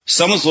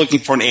someone's looking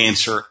for an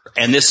answer,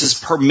 and this is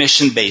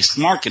permission-based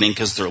marketing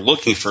because they're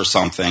looking for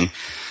something.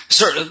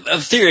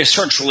 A theory of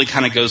search really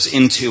kind of goes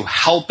into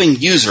helping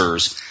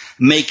users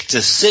make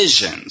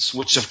decisions,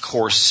 which of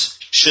course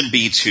should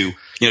be to,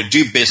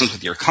 do business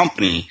with your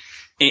company.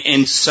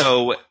 And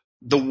so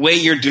the way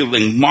you're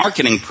doing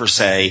marketing per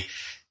se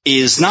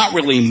is not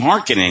really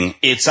marketing.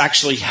 It's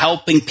actually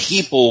helping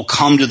people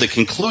come to the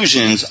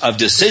conclusions of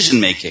decision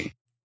making.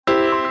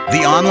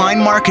 The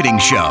Online Marketing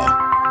Show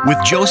with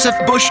Joseph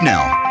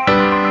Bushnell,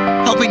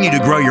 helping you to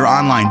grow your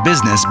online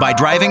business by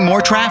driving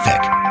more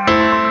traffic,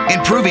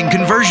 improving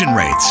conversion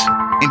rates,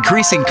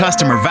 increasing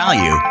customer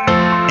value,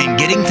 and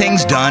getting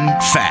things done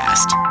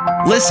fast.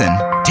 Listen,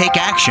 take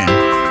action,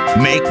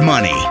 make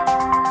money.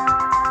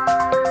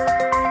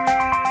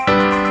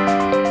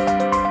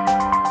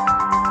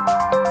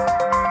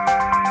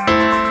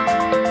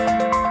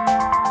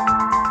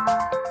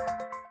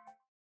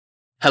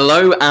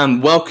 Hello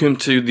and welcome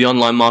to the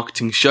Online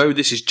Marketing Show.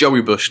 This is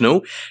Joey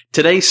Bushnell.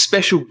 Today's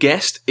special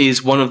guest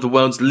is one of the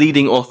world's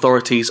leading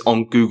authorities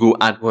on Google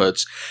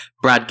AdWords,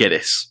 Brad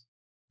Geddes.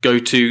 Go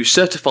to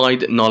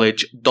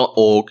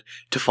certifiedknowledge.org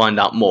to find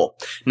out more.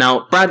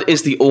 Now, Brad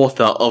is the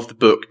author of the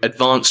book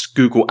Advanced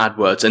Google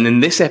AdWords, and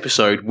in this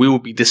episode, we will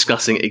be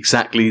discussing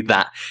exactly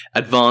that,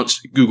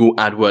 Advanced Google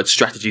AdWords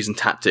strategies and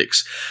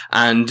tactics.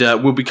 And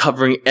we'll be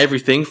covering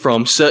everything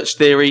from search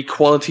theory,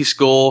 quality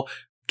score,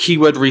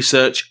 keyword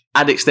research,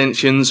 ad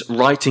extensions,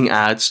 writing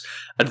ads,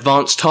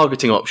 advanced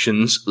targeting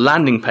options,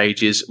 landing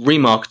pages,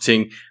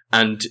 remarketing,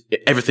 and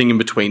everything in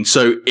between.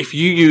 So if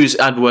you use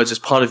AdWords as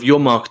part of your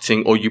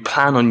marketing or you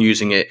plan on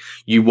using it,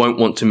 you won't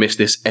want to miss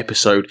this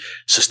episode.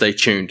 So stay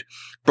tuned.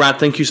 Brad,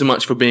 thank you so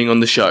much for being on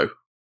the show.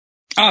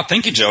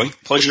 Thank you, Joey.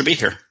 Pleasure to be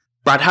here.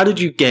 Brad, how did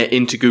you get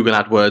into Google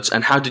AdWords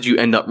and how did you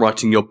end up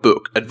writing your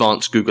book,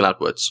 Advanced Google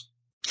AdWords?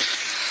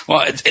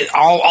 Well,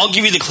 I'll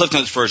give you the Cliff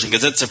Notes version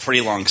because it's a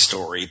pretty long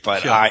story.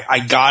 But sure.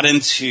 I got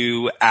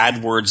into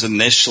AdWords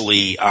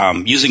initially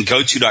using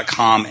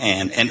GoTo.com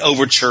and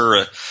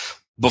Overture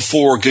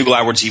before Google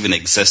AdWords even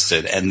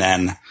existed. And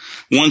then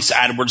once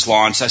AdWords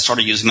launched, I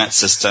started using that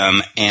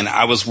system. And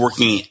I was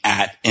working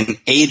at an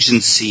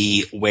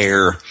agency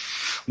where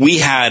we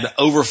had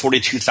over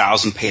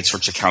 42,000 paid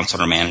search accounts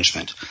under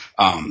management,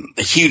 a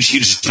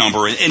huge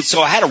number. And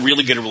so I had a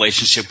really good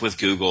relationship with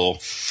Google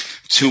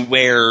to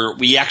where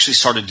we actually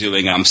started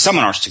doing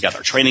seminars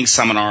together, training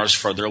seminars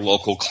for their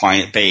local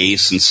client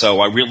base. And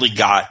so I really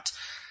got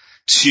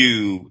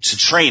to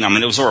train.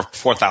 It was over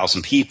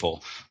 4,000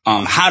 people,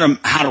 how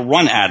to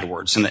run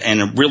AdWords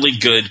and a really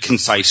good,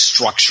 concise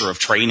structure of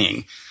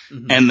training.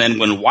 Mm-hmm. And then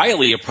when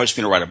Wiley approached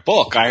me to write a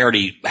book, I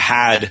already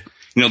had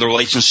the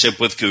relationship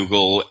with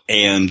Google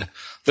and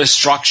the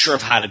structure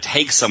of how to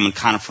take someone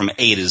kind of from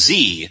A to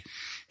Z.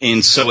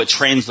 And so it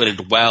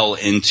translated well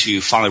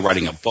into finally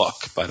writing a book.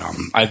 But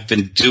I've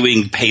been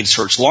doing paid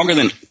search longer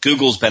than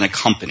Google's been a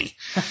company.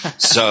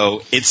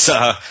 So this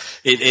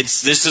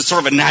is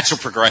sort of a natural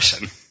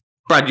progression.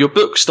 Brad, your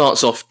book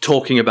starts off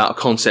talking about a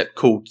concept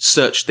called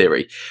search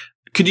theory.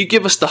 Could you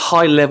give us the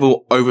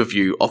high-level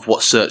overview of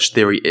what search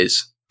theory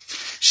is?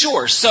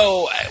 Sure.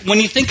 So when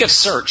you think of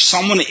search,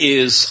 someone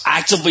is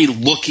actively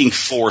looking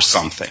for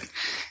something.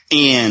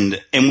 And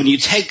when you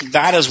take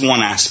that as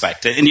one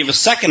aspect, and you have a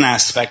second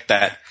aspect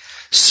that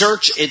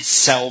search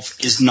itself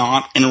is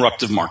not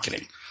interruptive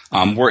marketing,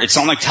 where it's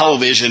not like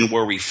television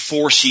where we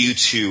force you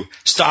to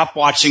stop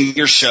watching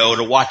your show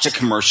to watch a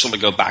commercial to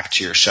go back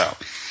to your show.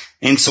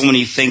 And so when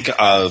you think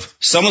of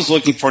someone's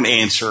looking for an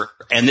answer,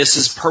 and this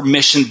is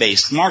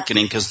permission-based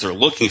marketing because they're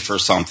looking for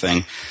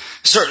something,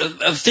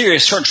 a theory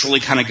of search really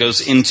kind of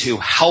goes into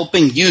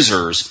helping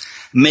users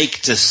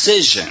make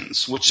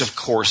decisions, which of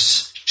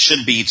course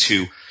should be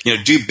to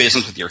do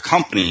business with your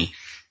company.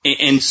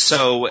 And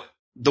so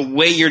the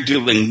way you're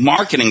doing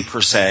marketing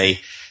per se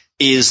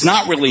is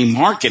not really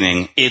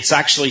marketing. It's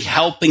actually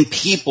helping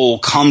people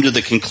come to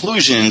the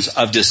conclusions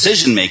of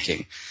decision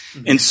making.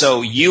 Mm-hmm. And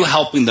so you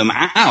helping them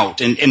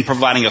out and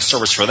providing a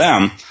service for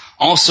them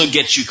also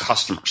gets you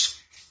customers.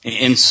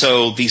 And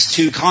so these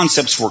two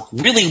concepts work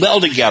really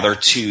well together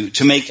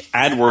to make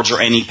AdWords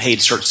or any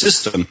paid search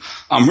system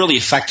really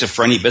effective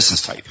for any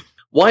business type.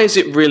 Why is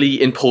it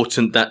really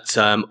important that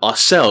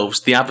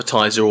ourselves, the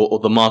advertiser or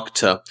the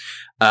marketer,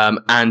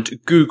 and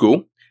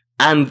Google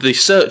and the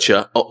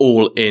searcher are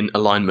all in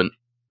alignment?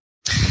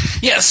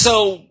 Yeah,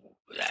 so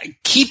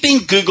keeping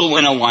Google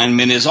in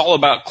alignment is all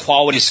about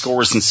quality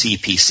scores and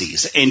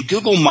CPCs, and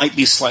Google might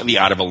be slightly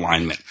out of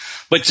alignment.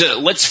 But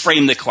let's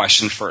frame the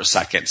question for a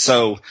second.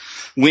 So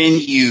when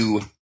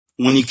you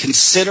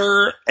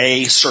consider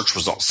a search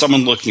result,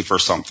 someone looking for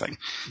something,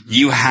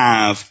 you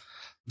have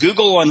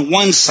Google on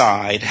one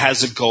side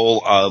has a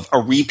goal of a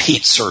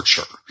repeat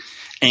searcher.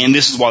 And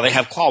this is why they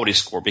have quality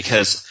score,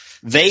 because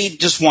they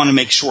just want to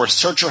make sure a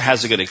searcher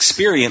has a good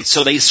experience,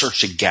 so they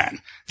search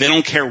again. They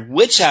don't care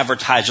which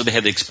advertiser they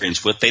have the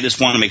experience with. They just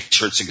want to make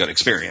sure it's a good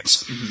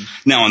experience.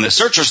 Mm-hmm. Now, on the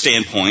searcher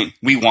standpoint,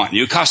 we want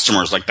new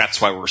customers. Like,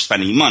 that's why we're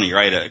spending money,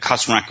 right?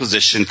 Customer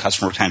acquisition,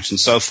 customer retention,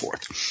 so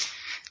forth.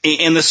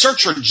 And the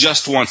searcher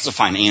just wants to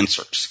find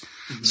answers.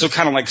 Mm-hmm. So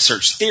kind of like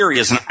search theory,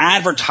 as an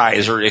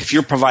advertiser, if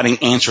you're providing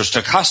answers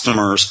to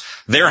customers,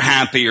 they're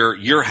happier,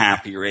 you're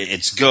happier,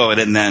 it's good.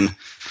 And then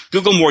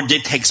Google more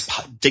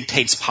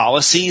dictates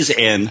policies,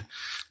 and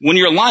when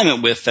you're in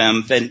alignment with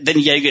them, then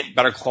yeah, you get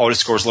better quality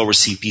scores, lower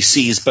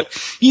CPCs, but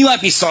you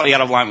might be slightly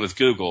out of line with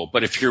Google.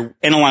 But if you're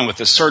in line with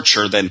the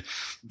searcher, then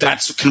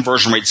that's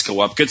conversion rates go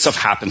up. Good stuff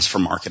happens for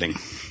marketing.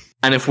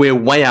 And if we're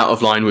way out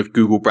of line with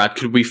Google, Brad,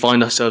 could we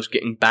find ourselves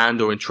getting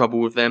banned or in trouble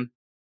with them?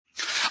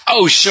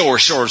 Oh, sure.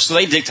 So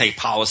they dictate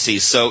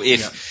policies. So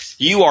if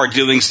you are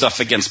doing stuff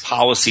against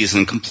policies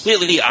and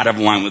completely out of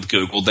line with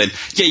Google, then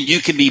yeah,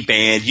 you could be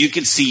banned. You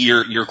could see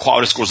your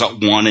quality scores at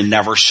 1 and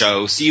never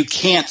show. So you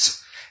can't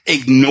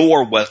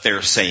ignore what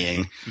they're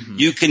saying. Mm-hmm.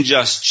 You can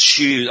just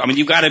choose. I mean,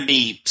 you got to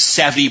be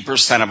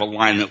 70% of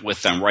alignment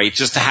with them, right?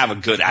 Just to have a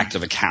good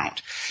active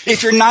account.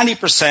 If you're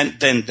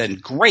 90%, then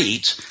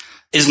great,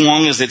 as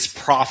long as it's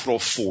profitable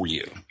for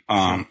you.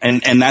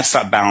 And that's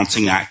that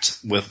balancing act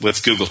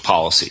with Google's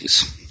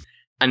policies.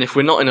 And if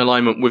we're not in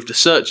alignment with the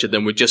searcher,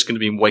 then we're just going to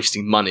be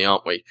wasting money,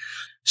 aren't we?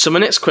 So my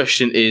next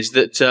question is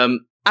that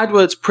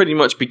AdWords pretty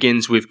much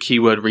begins with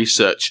keyword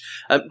research.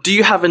 Do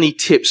you have any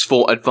tips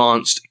for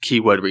advanced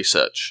keyword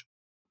research?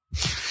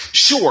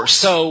 Sure.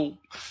 So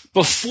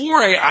before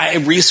I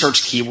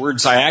research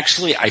keywords,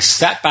 I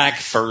step back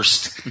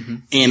first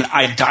and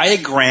I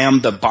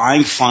diagram the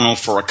buying funnel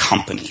for a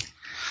company,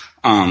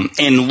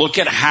 and look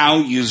at how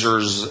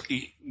users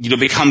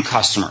become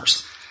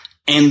customers,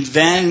 and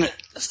then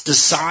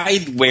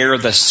decide where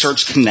the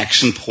search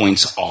connection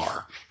points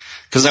are.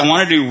 Because I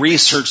want to do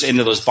research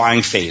into those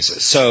buying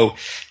phases. So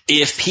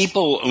if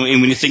people, when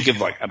you think of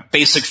like a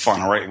basic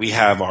funnel, right, we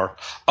have our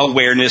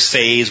awareness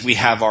phase, we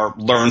have our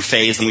learn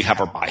phase, and we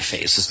have our buy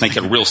phase. Let's make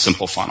it a real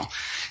simple funnel.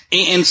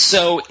 And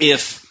so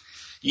if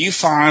you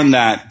find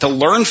that the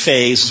learn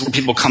phase is where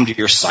people come to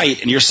your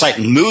site and your site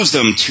moves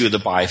them to the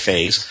buy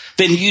phase,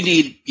 then you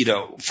need,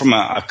 from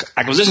a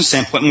acquisition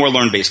standpoint, more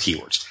learn-based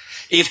keywords.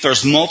 If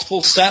there's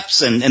multiple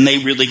steps and they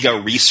really go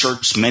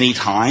research many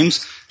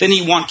times, then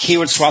you want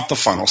keywords throughout the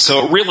funnel.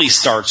 So it really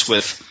starts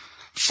with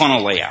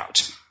funnel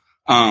layout.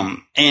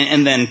 And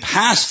then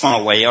past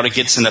funnel layout, it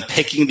gets into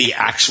picking the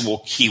actual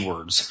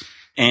keywords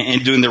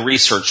and doing the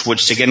research,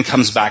 which again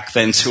comes back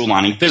then to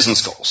aligning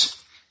business goals.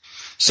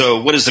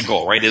 So what is the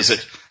goal, right? Is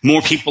it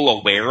more people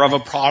aware of a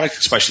product,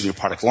 especially when your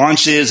product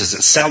launches? Is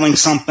it selling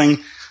something?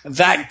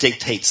 That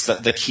dictates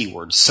the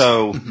keywords.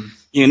 So,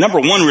 number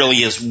one really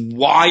is,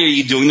 why are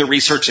you doing the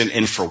research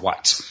and for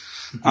what?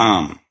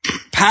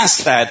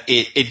 Past that,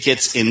 it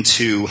gets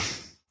into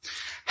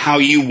how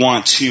you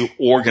want to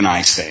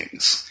organize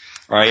things,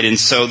 right? And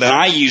so then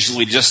I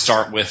usually just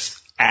start with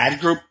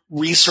ad group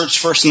research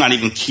first, not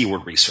even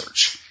keyword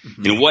research.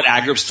 What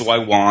ad groups do I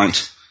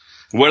want?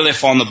 Where do they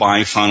fall in the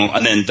buying funnel?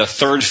 And then the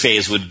third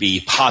phase would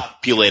be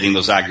populating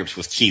those ad groups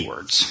with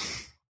keywords.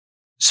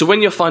 So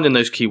when you're finding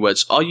those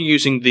keywords, are you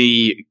using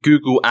the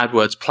Google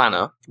AdWords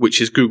Planner,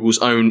 which is Google's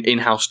own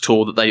in-house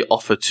tool that they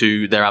offer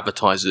to their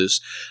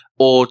advertisers,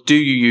 or do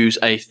you use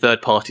a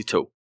third-party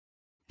tool?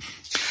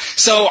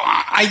 So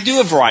I do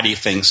a variety of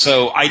things.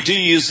 So I do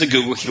use the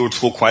Google Keyword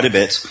Tool quite a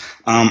bit.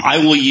 I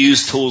will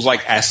use tools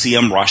like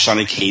SEMrush on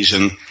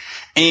occasion.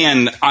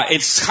 And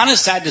it's kind of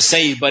sad to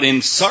say, but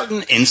in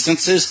certain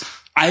instances,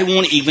 I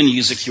won't even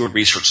use a keyword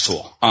research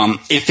tool.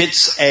 If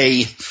it's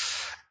a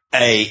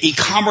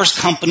e-commerce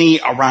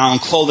company around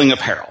clothing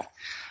apparel,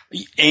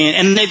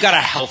 and they've got a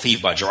healthy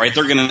budget, right?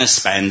 They're going to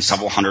spend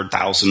several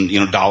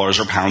 $100,000, dollars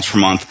or pounds per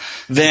month.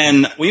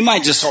 Then we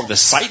might just start with a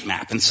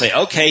sitemap and say,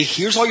 okay,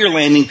 here's all your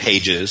landing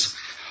pages.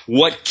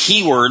 What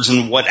keywords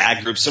and what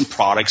ad groups and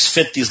products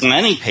fit these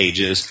landing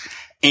pages,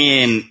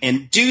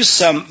 and do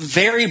some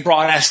very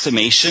broad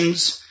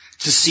estimations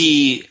to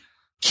see,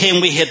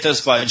 can we hit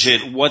this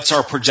budget? What's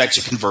our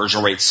projected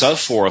conversion rate, so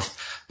forth.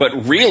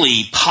 But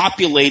really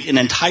populate an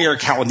entire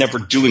account with never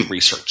doing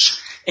research.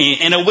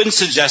 And I wouldn't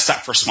suggest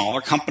that for smaller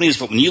companies,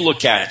 but when you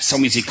look at some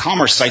of these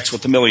e-commerce sites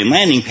with 1 million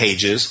landing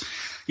pages,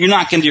 you're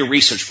not going to do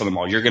research for them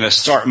all. You're going to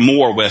start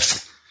more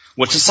with,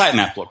 what's a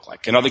sitemap look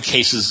like? In other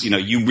cases,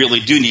 you really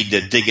do need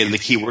to dig into the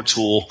keyword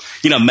tool,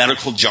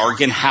 medical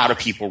jargon. How do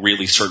people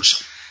really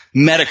search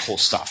medical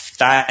stuff?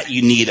 That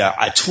you need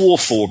a tool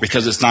for,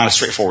 because it's not a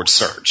straightforward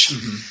search.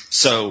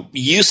 So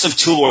use of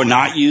tool or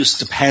not use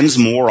depends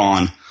more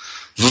on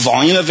the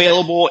volume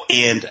available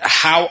and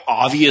how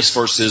obvious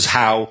versus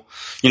how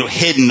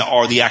hidden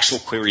are the actual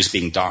queries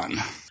being done.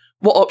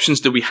 What options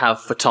do we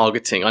have for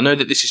targeting? I know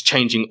that this is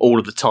changing all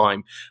of the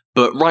time,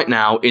 but right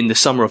now, in the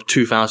summer of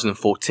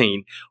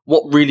 2014,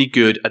 what really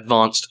good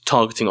advanced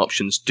targeting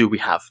options do we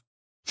have?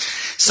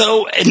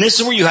 So, and this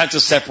is where you have to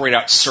separate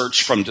out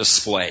search from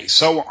display.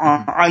 So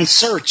on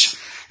search,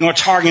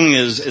 targeting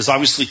is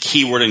obviously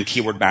keyword and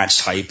keyword match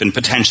type and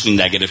potentially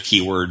negative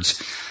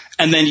keywords.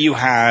 And then you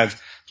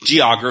have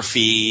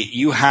geography,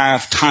 you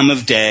have time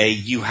of day,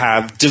 you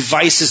have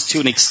devices to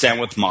an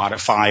extent with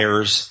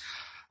modifiers,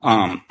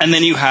 and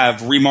then you have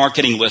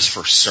remarketing lists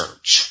for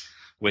search,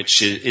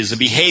 which is a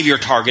behavior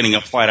targeting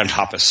applied on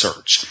top of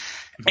search.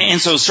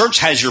 And so search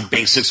has your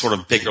basic sort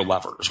of bigger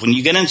levers. When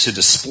you get into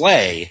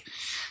display,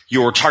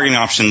 your targeting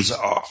options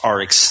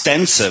are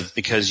extensive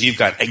because you've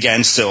got,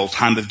 again, still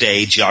time of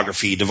day,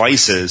 geography,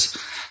 devices,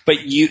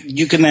 but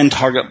you can then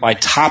target by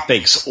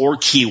topics or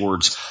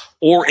keywords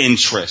or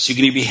interests. You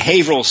can do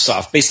behavioral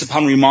stuff based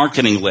upon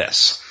remarketing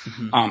lists.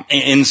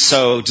 And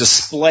so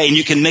display, and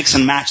you can mix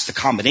and match the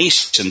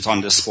combinations on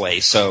display.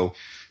 So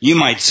you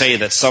might say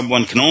that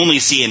someone can only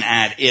see an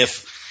ad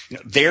if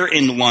they're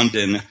in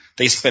London,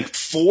 they spent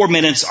 4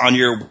 minutes on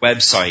your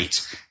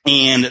website,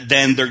 and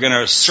then they're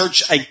going to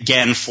search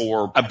again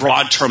for a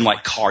broad term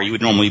like car you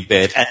would normally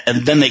bid,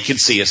 and then they could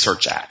see a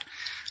search ad.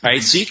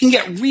 Right? So you can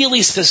get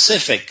really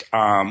specific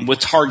with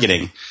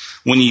targeting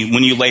when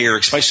you layer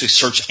especially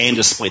search and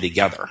display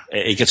together.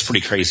 It gets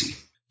pretty crazy.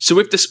 So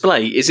with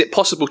display, is it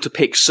possible to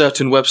pick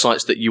certain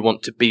websites that you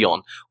want to be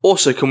on?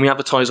 Also, can we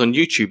advertise on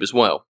YouTube as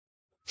well?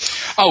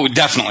 Oh,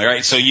 definitely,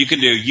 right? So you can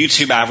do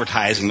YouTube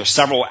advertising. There's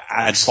several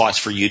ad slots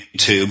for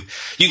YouTube.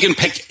 You can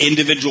pick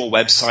individual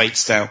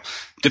websites. Now,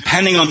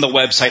 depending on the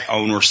website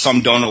owner,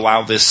 some don't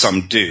allow this,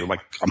 some do. Like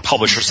on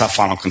publisher stuff,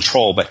 Final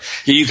Control. But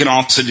you can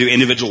also do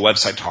individual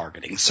website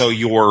targeting. So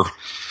your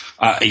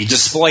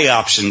display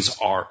options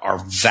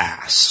are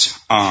vast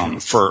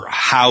for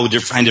how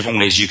different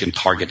ways you can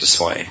target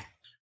display.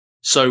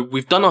 So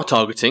we've done our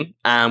targeting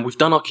and we've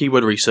done our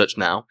keyword research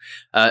now.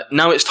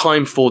 Now it's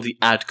time for the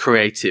ad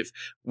creative.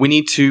 We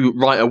need to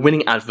write a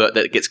winning advert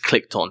that gets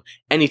clicked on.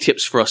 Any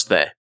tips for us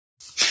there?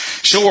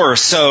 Sure.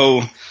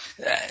 So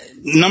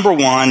number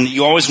one,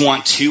 you always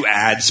want 2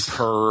 ads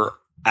per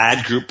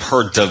ad group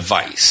per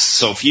device.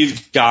 So if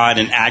you've got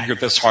an ad group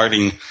that's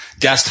targeting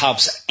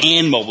desktops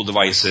and mobile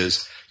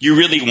devices, you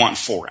really want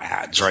 4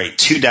 ads, right?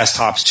 2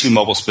 desktops, 2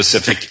 mobile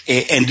specific,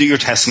 and do your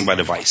testing by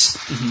device.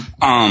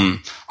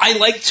 I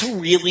like to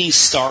really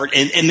start,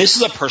 and this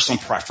is a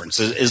personal preference.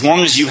 As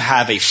long as you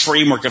have a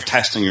framework of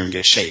testing, you're in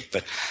good shape.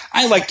 But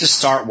I like to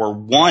start where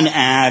one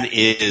ad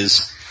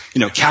is,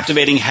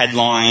 captivating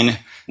headline,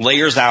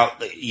 layers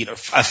out,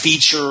 a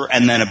feature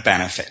and then a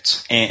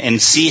benefit,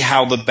 and see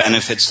how the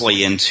benefits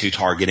lay into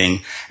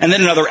targeting. And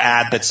then another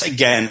ad that's,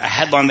 again, a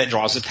headline that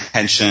draws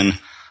attention,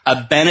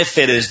 a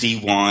benefit is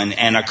D1,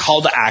 and a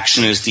call to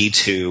action is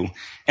D2.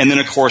 And then,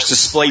 of course,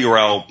 display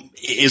URL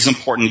is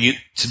important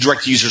to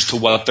direct users to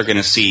what they're going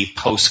to see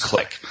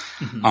post-click.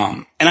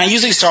 And I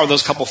usually start with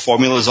those couple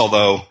formulas,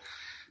 although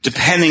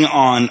depending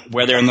on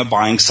where they're in the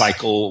buying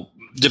cycle,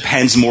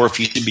 depends more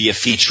if you should be a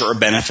feature or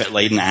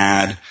benefit-laden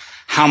ad,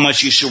 how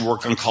much you should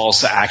work on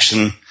calls to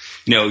action.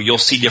 You'll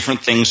see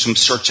different things from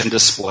search and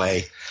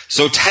display.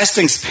 So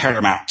testing's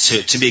paramount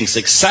to being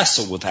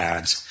successful with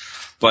ads.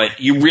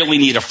 But you really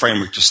need a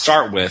framework to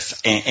start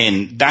with,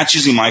 and that's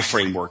usually my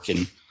framework.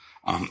 And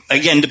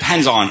again,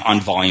 depends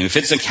on volume. If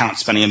it's an account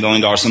spending $1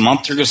 million a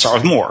month, you're going to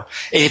start with more.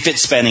 If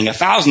it's spending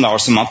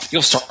 $1,000 a month,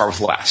 you'll start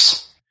with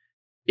less.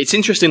 It's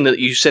interesting that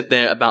you said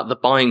there about the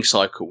buying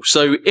cycle.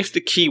 So if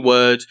the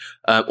keyword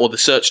or the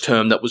search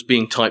term that was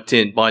being typed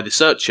in by the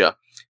searcher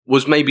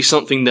was maybe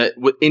something that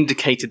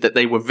indicated that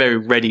they were very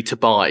ready to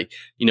buy,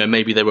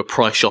 maybe they were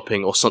price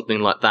shopping or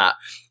something like that,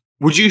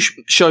 would you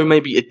show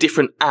maybe a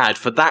different ad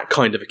for that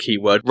kind of a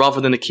keyword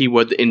rather than a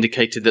keyword that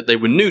indicated that they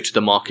were new to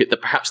the market,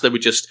 that perhaps they were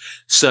just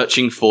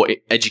searching for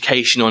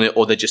education on it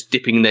or they're just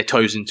dipping their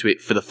toes into it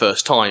for the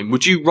first time?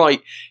 Would you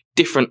write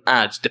different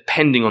ads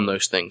depending on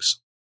those things?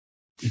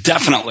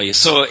 Definitely.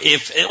 So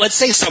let's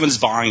say someone's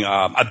buying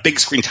a big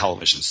screen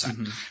television set,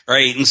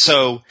 right? And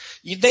so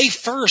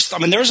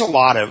there's a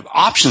lot of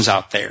options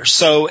out there.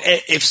 So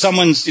if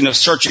someone's,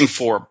 searching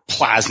for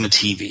plasma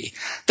TV,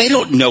 they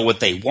don't know what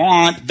they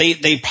want.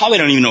 They probably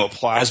don't even know what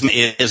plasma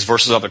is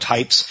versus other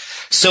types.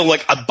 So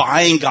like a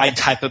buying guide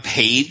type of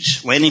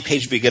landing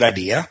page would be a good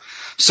idea.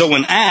 So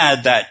an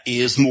ad that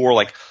is more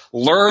like,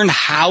 learn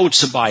how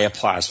to buy a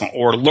plasma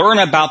or learn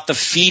about the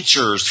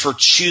features for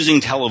choosing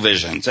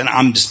televisions. And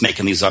I'm just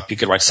making these up. You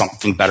could write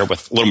something better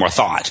with a little more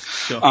thought.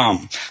 Sure.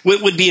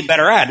 Would be a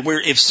better ad where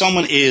if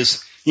someone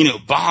is,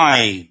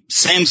 buy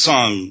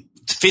Samsung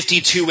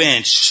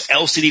 52-inch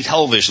LCD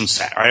television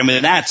set,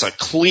 right? That's a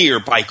clear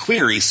by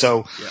query.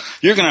 So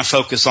you're going to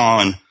focus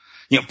on,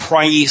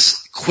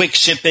 price, quick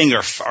shipping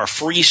or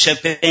free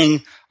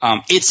shipping.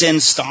 It's in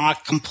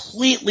stock,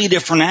 completely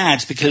different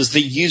ads because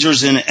the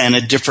user's in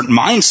a different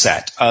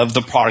mindset of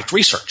the product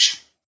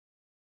research.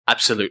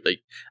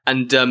 Absolutely.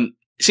 And it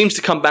seems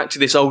to come back to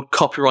this old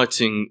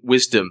copywriting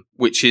wisdom,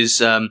 which is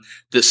that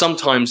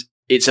sometimes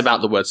it's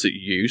about the words that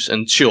you use.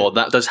 And sure,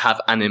 that does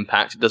have an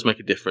impact. It does make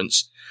a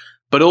difference.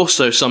 But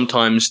also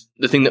sometimes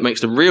the thing that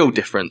makes the real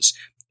difference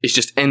is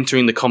just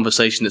entering the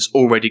conversation that's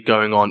already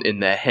going on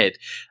in their head.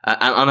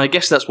 And I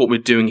guess that's what we're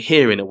doing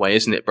here in a way,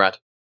 isn't it, Brad?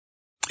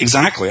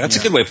 Exactly. That's a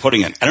good way of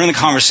putting it. Entering the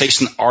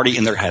conversation already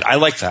in their head. I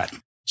like that.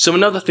 So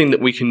another thing that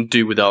we can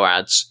do with our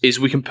ads is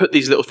we can put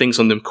these little things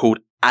on them called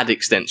ad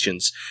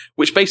extensions,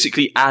 which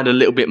basically add a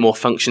little bit more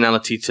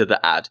functionality to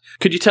the ad.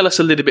 Could you tell us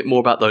a little bit more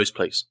about those,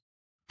 please?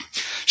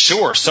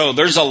 Sure. So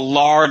there's a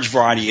large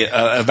variety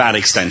of ad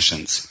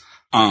extensions.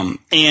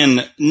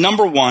 And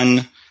number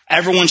one,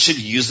 everyone should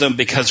use them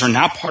because they're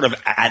now part of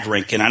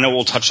AdRank. And I know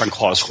we'll touch on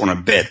quality score in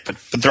a bit, but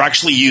they're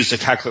actually used to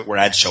calculate where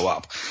ads show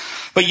up.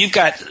 But you've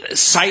got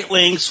site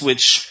links,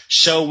 which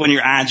show when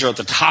your ads are at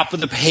the top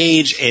of the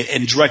page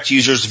and direct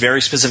users to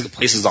very specific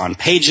places on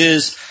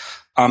pages.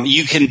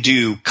 You can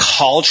do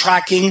call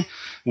tracking,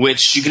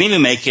 which you can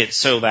even make it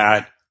so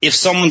that if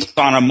someone's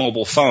on a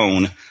mobile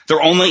phone,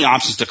 their only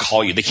option is to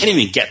call you. They can't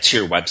even get to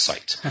your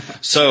website.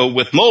 So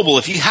with mobile,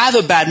 if you have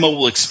a bad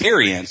mobile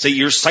experience, that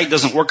your site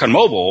doesn't work on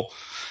mobile,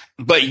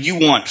 but you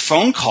want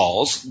phone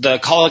calls, the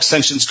call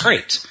extension's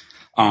great.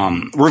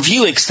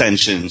 Review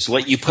extensions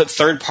let you put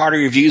third-party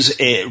reviews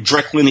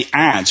directly in the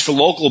ads for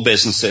local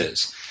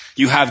businesses.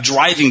 You have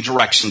driving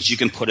directions you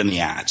can put in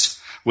the ads,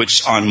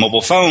 which on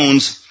mobile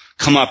phones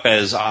come up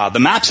as the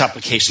Maps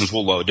applications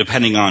will load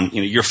depending on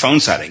your phone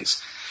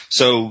settings.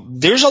 So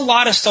there's a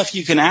lot of stuff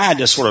you can add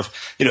to sort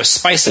of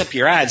spice up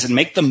your ads and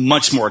make them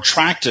much more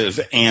attractive,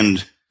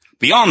 and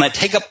beyond that,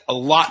 take up a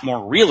lot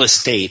more real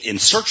estate in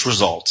search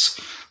results,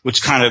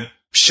 which kind of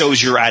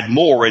shows your ad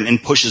more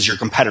and pushes your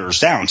competitors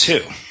down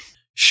too.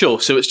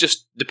 Sure, so it's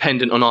just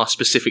dependent on our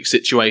specific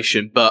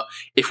situation, but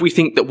if we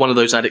think that one of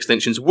those ad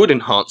extensions would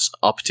enhance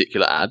our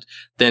particular ad,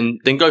 then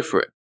go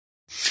for it.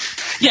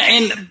 Yeah,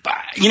 and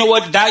you know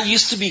what? That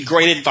used to be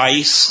great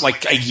advice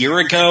like a year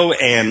ago,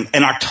 and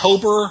in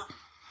October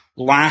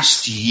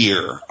last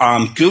year,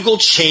 Google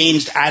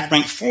changed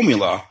AdRank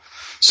formula.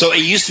 So it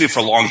used to be for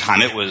a long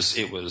time, it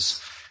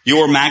was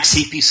your max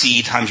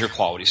CPC times your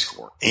quality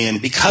score.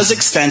 And because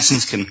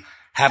extensions can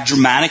have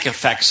dramatic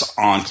effects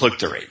on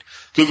click-through rate,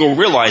 Google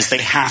realized they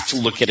have to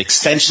look at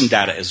extension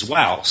data as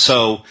well.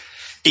 So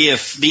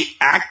if the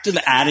act of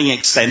adding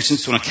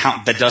extensions to an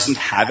account that doesn't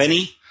have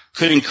any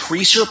could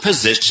increase your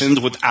positions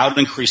without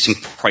increasing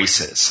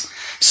prices.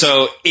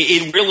 So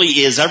it really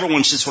is,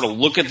 everyone should sort of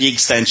look at the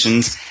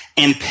extensions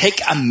and pick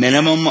a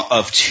minimum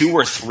of 2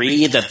 or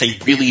 3 that they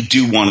really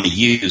do want to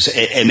use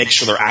and make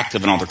sure they're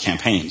active in all their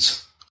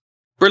campaigns.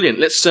 Brilliant.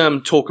 Let's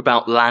talk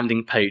about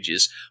landing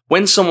pages.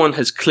 When someone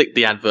has clicked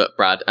the advert,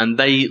 Brad, and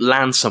they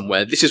land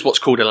somewhere, this is what's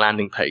called a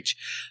landing page.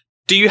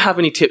 Do you have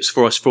any tips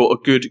for us for a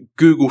good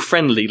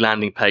Google-friendly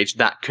landing page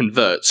that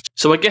converts?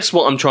 So I guess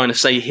what I'm trying to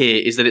say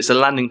here is that it's a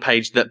landing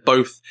page that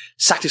both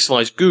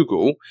satisfies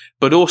Google,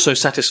 but also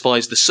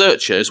satisfies the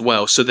searcher as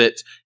well, so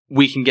that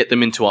we can get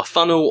them into our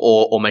funnel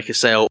or make a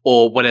sale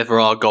or whatever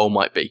our goal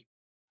might be.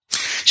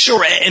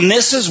 Sure. And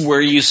this is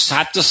where you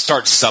have to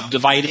start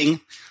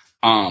subdividing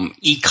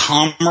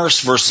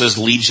e-commerce versus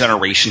lead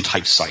generation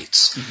type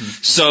sites.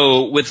 Mm-hmm.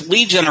 So with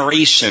lead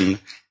generation,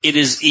 it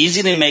is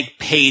easy to make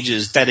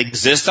pages that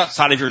exist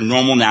outside of your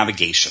normal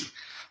navigation,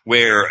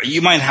 where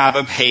you might have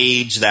a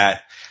page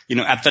that,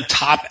 at the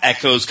top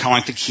echoes kind of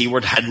like the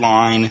keyword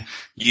headline.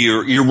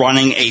 You're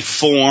running a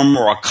form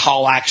or a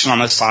call action on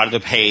the side of the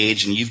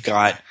page, and you've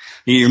got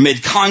your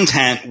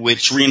mid-content,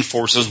 which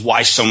reinforces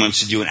why someone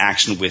should do an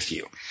action with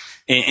you.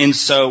 And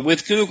so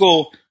with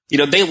Google,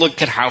 they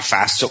look at how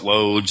fast it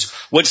loads,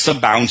 what's the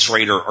bounce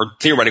rate or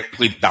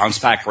theoretically bounce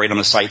back rate on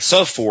the site,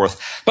 so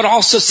forth, but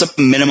also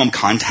some minimum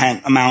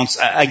content amounts.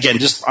 Again,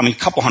 a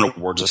couple hundred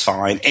words is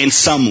fine, and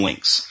some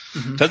links.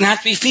 Mm-hmm. Doesn't have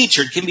to be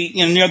featured. It can be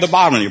near the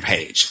bottom of your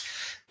page.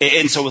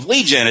 And so with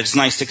lead gen, it's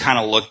nice to kind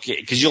of look,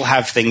 because you'll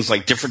have things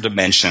like different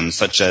dimensions,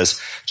 such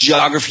as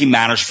geography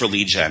matters for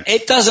lead gen.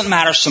 It doesn't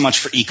matter so much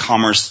for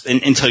e-commerce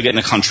until you get in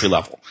a country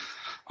level.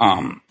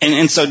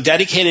 And so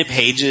dedicated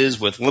pages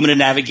with limited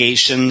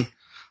navigation,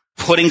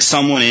 putting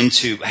someone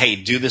into, hey,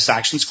 do this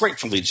action is great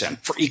for lead gen.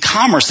 For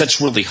e-commerce,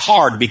 that's really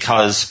hard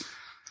because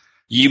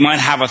you might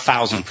have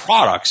 1,000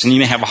 products and you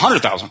may have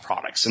 100,000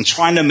 products, and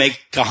trying to make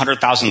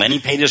 100,000 landing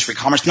pages for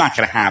e-commerce is not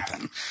going to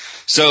happen.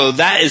 So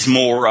that is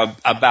more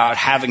about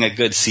having a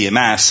good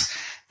CMS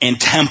and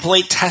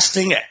template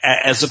testing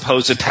as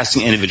opposed to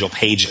testing individual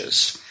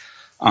pages.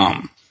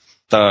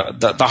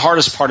 The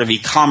hardest part of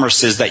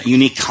e-commerce is that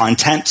unique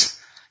content.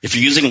 If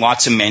you're using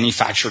lots of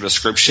manufacturer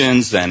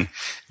descriptions, then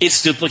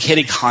it's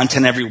duplicated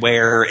content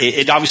everywhere.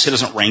 It obviously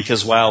doesn't rank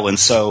as well. And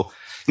so,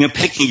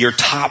 picking your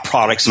top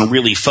products and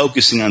really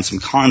focusing on some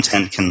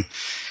content can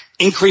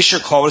increase your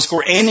quality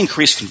score and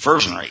increase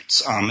conversion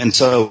rates. And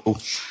so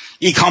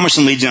e-commerce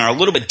and lead gen are a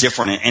little bit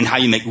different in how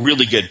you make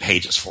really good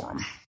pages for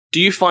them. Do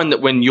you find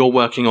that when you're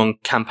working on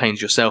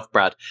campaigns yourself,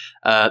 Brad,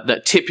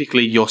 that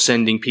typically you're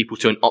sending people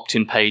to an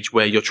opt-in page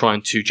where you're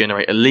trying to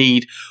generate a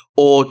lead,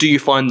 or do you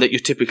find that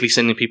you're typically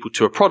sending people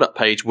to a product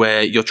page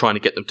where you're trying to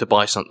get them to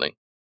buy something?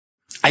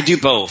 I do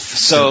both.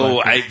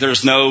 So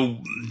there's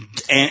no,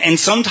 and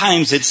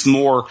sometimes it's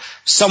more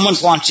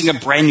someone's launching a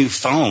brand new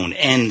phone,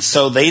 and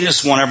so they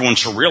just want everyone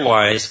to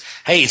realize,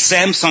 hey,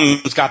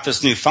 Samsung's got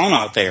this new phone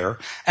out there,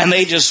 and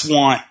they just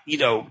want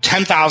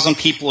 10,000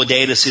 people a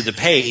day to see the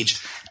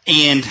page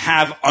and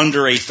have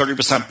under a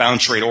 30%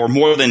 bounce rate or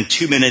more than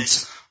 2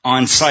 minutes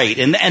on site.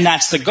 And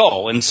that's the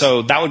goal. And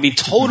so that would be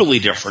totally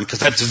different because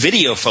that's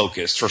video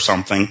focused for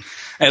something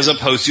as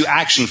opposed to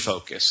action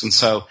focused. And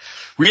so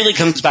really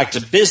comes back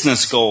to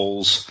business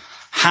goals,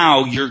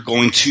 how you're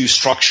going to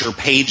structure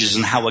pages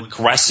and how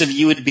aggressive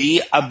you would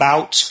be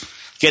about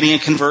getting a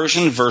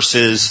conversion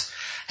versus,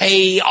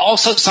 hey,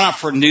 also sign up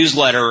for a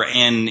newsletter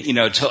and,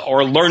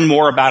 or learn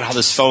more about how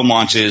this phone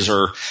launches,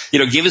 or,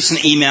 give us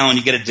an email and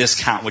you get a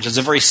discount, which is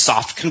a very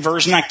soft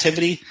conversion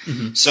activity.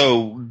 Mm-hmm.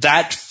 So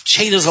that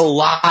changes a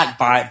lot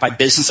by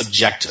business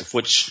objective,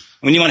 which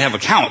when you want to have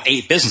an account with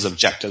 8 business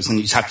objectives, and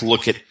you just have to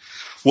look at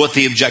what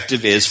the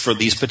objective is for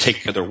these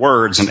particular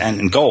words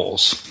and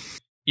goals.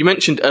 You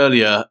mentioned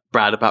earlier,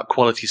 Brad, about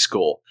quality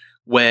score,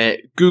 where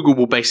Google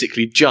will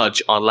basically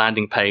judge our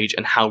landing page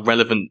and how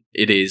relevant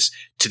it is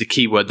to the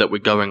keyword that we're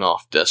going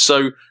after.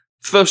 So,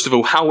 first of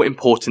all, how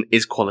important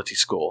is quality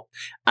score?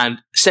 And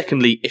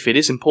secondly, if it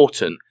is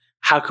important,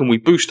 how can we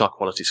boost our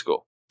quality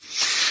score?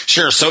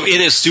 Sure. So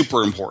it is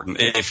super important.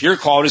 If your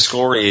quality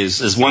score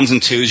is 1s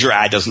and 2s, your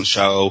ad doesn't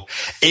show.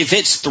 If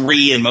it's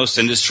 3 in most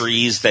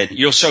industries, then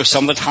you'll show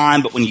some of the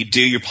time, but when you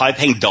do, you're probably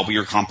paying double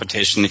your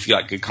competition if you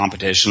got good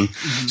competition.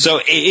 Mm-hmm. So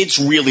it's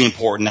really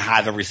important to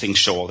have everything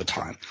show all the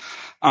time.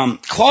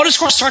 Quality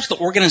score starts with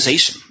the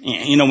organization.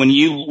 When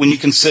you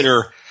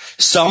consider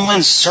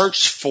someone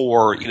searched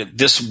for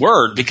this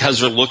word because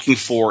they're looking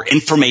for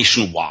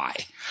information why.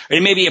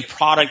 It may be a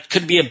product,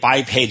 could be a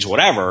buy page,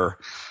 whatever.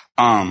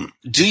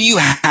 Do you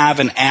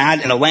have an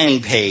ad and a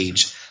landing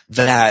page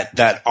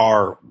that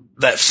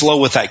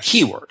flow with that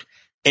keyword?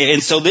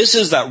 And so this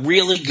is that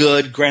really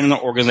good granular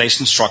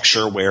organization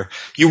structure where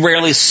you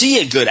rarely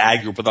see a good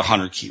ad group with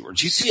 100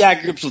 keywords. You see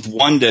ad groups with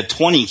 1 to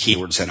 20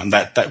 keywords in them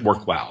that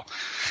work well.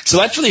 So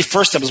that's really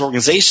first step is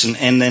organization.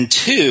 And then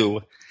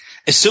 2,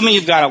 assuming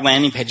you've got a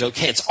landing page,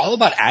 okay, it's all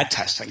about ad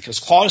testing because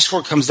quality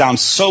score comes down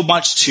so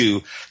much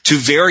to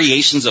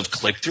variations of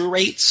click-through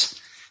rates.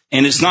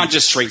 And it's not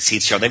just straight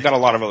CTR. They've got a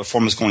lot of other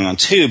formulas going on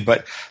too,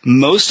 but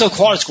most of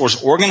quality score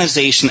is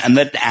organization and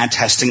then ad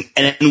testing,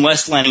 and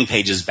unless landing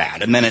page is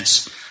bad. And then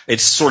it's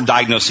sort of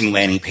diagnosing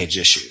landing page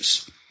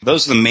issues.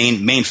 Those are the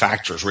main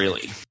factors,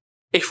 really.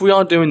 If we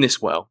are doing this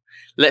well,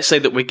 let's say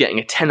that we're getting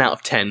a 10 out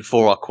of 10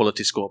 for our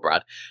quality score,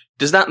 Brad.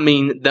 Does that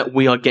mean that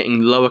we are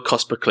getting lower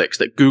cost per clicks,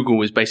 that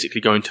Google is basically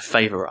going to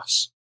favor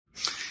us?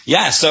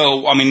 Yeah,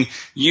 so,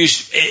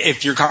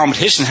 if your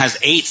competition has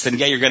 8s, then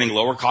you're getting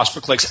lower cost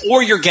per clicks,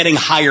 or you're getting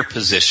higher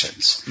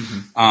positions.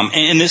 Mm-hmm.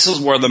 And this is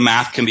where the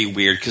math can be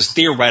weird, because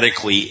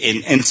theoretically,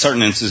 in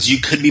certain instances, you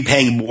could be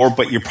paying more,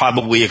 but you're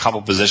probably a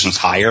couple positions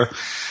higher.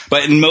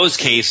 But in most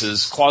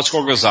cases, quality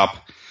score goes up,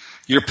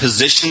 your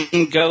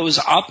position goes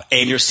up,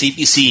 and your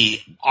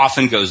CPC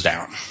often goes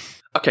down.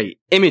 Okay,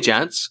 image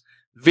ads,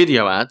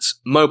 video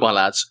ads, mobile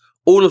ads,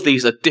 all of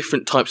these are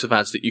different types of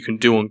ads that you can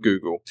do on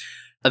Google.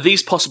 Are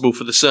these possible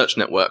for the search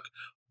network,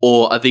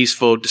 or are these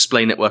for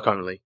display network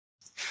only?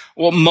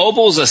 Well,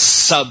 mobile is a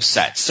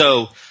subset.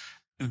 So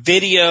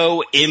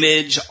video,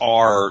 image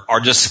are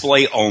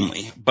display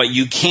only, but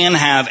you can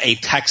have a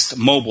text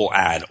mobile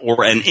ad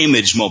or an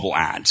image mobile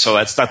ad. So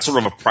that's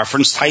sort of a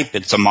preference type.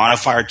 It's a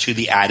modifier to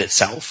the ad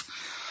itself.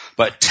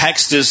 But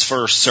text is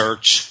for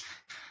search,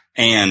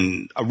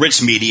 and a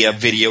rich media,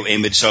 video,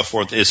 image, so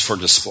forth is for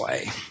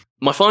display.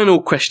 My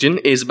final question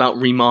is about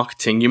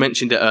remarketing. You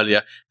mentioned it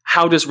earlier.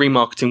 How does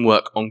remarketing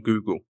work on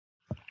Google?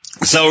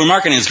 So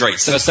remarketing is great.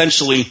 So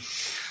essentially,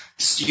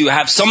 you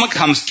have someone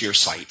comes to your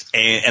site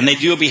and they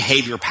do a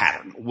behavior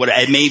pattern.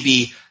 It may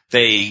be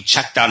they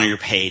checked out on your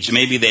page.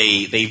 Maybe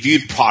they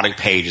viewed product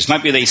pages.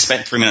 Might be they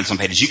spent 3 minutes on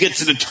pages. You get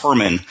to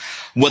determine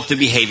what the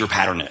behavior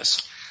pattern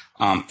is.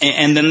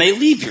 And then they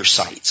leave your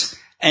site.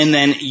 And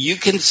then you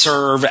can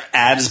serve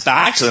ads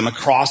back to them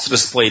across the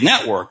display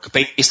network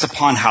based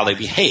upon how they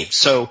behave.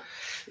 So,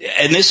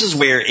 and this is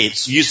where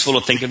it's useful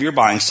to think of your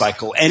buying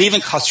cycle and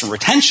even customer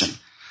retention.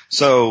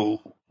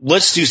 So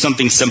let's do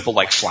something simple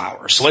like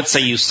flowers. So let's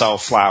say you sell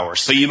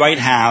flowers. So you might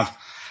have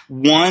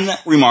one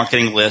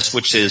remarketing list,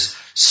 which is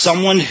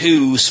someone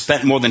who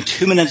spent more than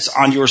 2 minutes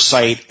on your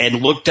site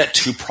and looked at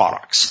 2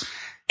 products.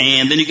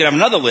 And then you can have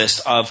another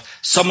list of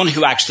someone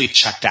who actually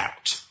checked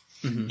out.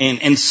 Mm-hmm.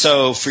 And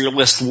so for your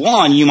list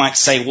 1, you might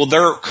say, well,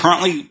 they're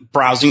currently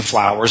browsing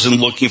flowers and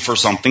looking for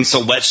something. So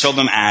let's show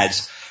them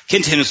ads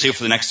continuously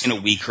for the next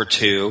week or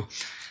 2.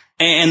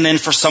 And then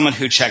for someone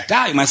who checked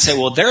out, you might say,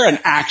 well, they're an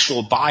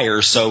actual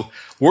buyer. So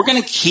we're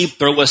going to keep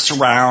their list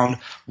around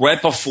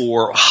right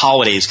before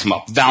holidays come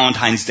up,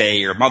 Valentine's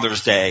Day or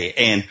Mother's Day,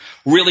 and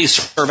really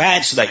serve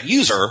ads to that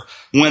user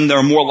when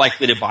they're more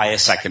likely to buy a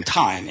second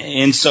time.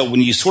 And so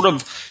when you sort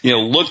of,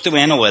 look through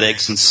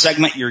analytics and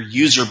segment your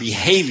user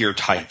behavior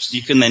types,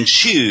 you can then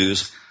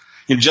choose,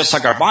 just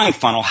like our buying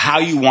funnel, how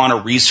you want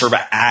to reserve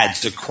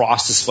ads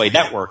across display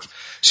network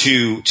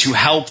to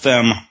help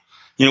them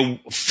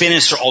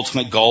finish their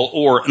ultimate goal,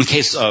 or in the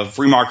case of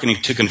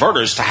remarketing to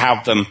converters, to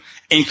have them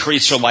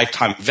increase their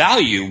lifetime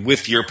value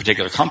with your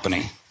particular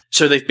company.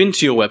 So they've been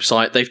to your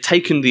website, they've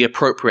taken the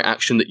appropriate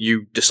action that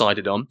you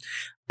decided on,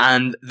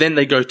 and then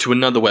they go to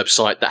another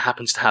website that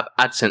happens to have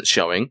AdSense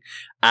showing,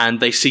 and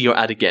they see your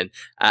ad again.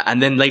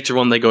 And then later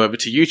on they go over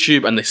to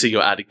YouTube and they see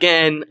your ad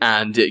again,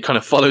 and it kind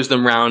of follows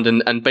them around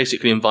and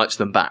basically invites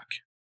them back.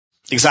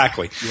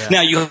 Exactly. Yeah.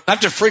 Now, you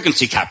have to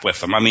frequency cap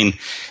with them. I mean,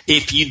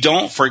 if you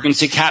don't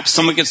frequency cap,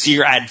 someone can see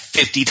your ad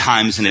 50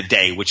 times in a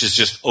day, which is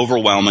just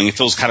overwhelming. It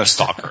feels kind of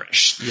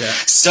stalkerish. Yeah.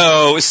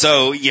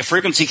 So your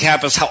frequency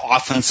cap is how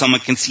often someone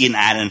can see an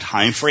ad in a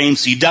time frame.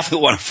 So you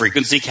definitely want to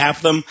frequency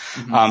cap them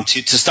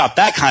to stop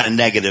that kind of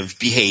negative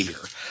behavior.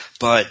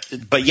 But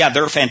yeah,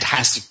 they're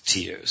fantastic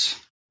to use.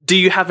 Do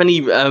you have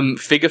any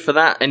figure for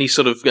that? Any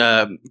sort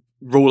of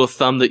rule of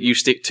thumb that you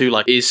stick to?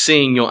 Like, is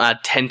seeing your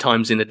ad 10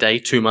 times in a day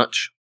too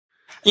much?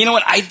 You know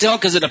what? I don't,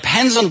 because it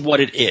depends on what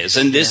it is.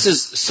 And this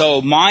is,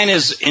 so mine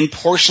is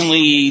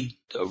proportionally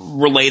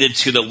related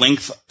to the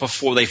length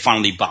before they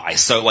finally buy.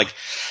 So like,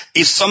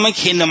 if someone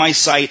came to my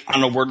site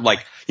on a word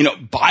like,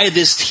 buy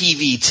this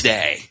TV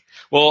today,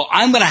 well,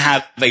 I'm going to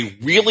have a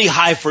really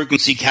high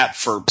frequency cap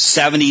for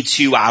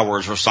 72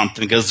 hours or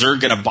something because they're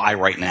going to buy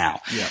right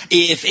now. Yeah.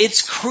 If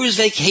it's cruise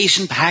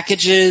vacation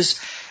packages,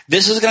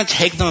 this is going to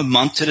take them a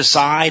month to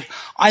decide.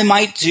 I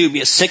might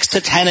do 6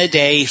 to 10 a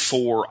day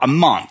for a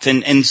month.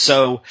 And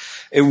so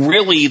it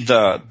really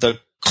the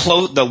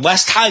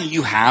less time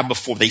you have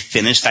before they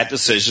finish that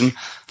decision,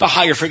 the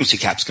higher frequency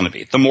cap's going to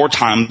be. The more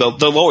time,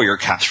 the lower your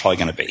cap's probably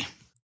going to be.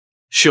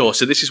 Sure.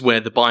 So this is where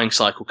the buying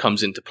cycle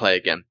comes into play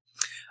again.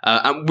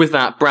 And with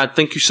that, Brad,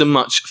 thank you so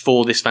much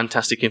for this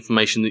fantastic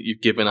information that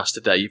you've given us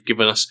today. You've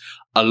given us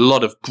a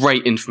lot of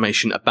great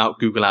information about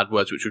Google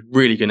AdWords, which is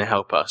really going to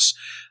help us.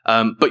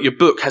 But your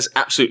book has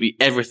absolutely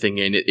everything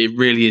in it. It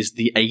really is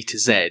the A to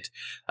Z.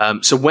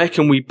 So where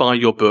can we buy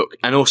your book?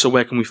 And also,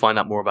 where can we find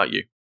out more about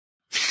you?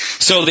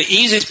 So the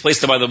easiest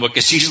place to buy the book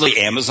is usually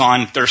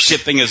Amazon. Their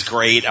shipping is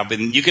great.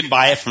 You can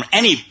buy it from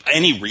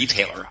any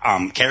retailer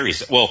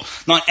carries it. Well,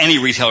 not any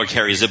retailer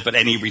carries it, but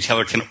any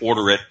retailer can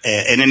order it,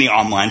 and any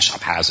online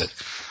shop has it.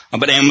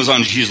 But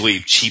Amazon is usually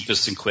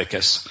cheapest and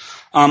quickest.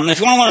 If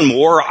you want to learn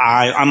more,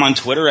 I'm on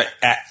Twitter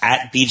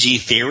at BG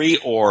Theory,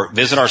 or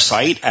visit our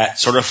site at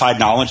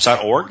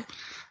certifiedknowledge.org.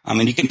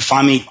 And you can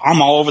find me.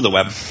 I'm all over the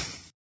web.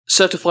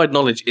 Certified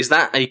Knowledge, is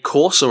that a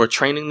course or a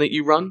training that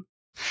you run?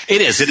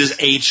 It is. It is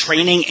a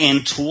training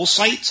and tool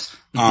site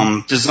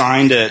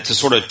designed to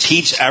sort of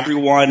teach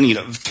everyone,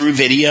 through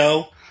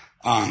video,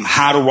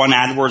 how to run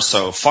AdWords.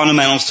 So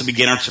fundamentals to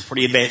beginner to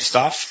pretty advanced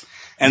stuff.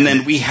 And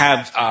then we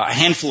have a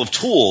handful of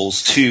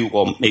tools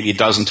maybe a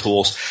dozen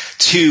tools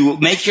to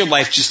make your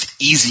life just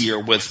easier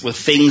with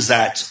things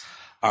that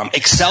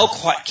Excel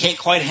can't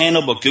quite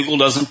handle, but Google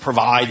doesn't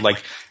provide.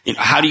 Like,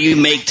 how do you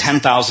make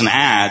 10,000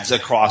 ads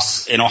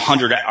across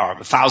 100 or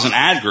 1,000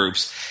 ad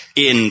groups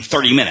in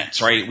 30 minutes?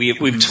 Right? We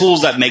have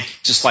tools that make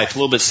just life a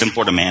little bit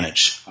simpler to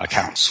manage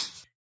accounts.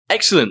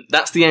 Excellent.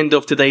 That's the end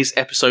of today's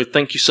episode.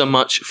 Thank you so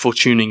much for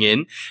tuning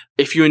in.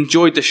 If you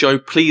enjoyed the show,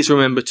 please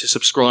remember to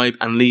subscribe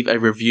and leave a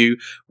review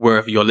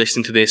wherever you're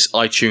listening to this,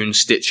 iTunes,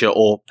 Stitcher,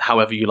 or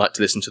however you like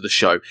to listen to the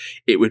show.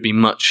 It would be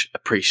much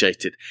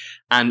appreciated.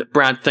 And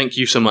Brad, thank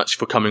you so much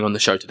for coming on the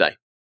show today.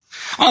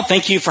 Oh,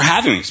 thank you for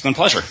having me. It's been a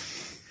pleasure.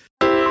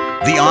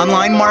 The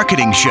Online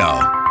Marketing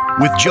Show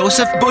with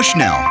Joseph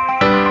Bushnell,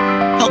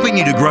 helping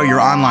you to grow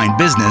your online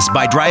business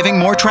by driving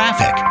more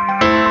traffic,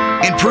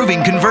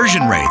 improving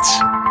conversion rates,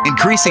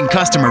 increasing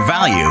customer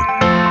value,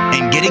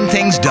 and getting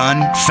things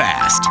done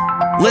fast.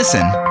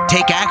 Listen,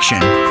 take action,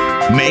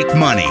 make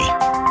money.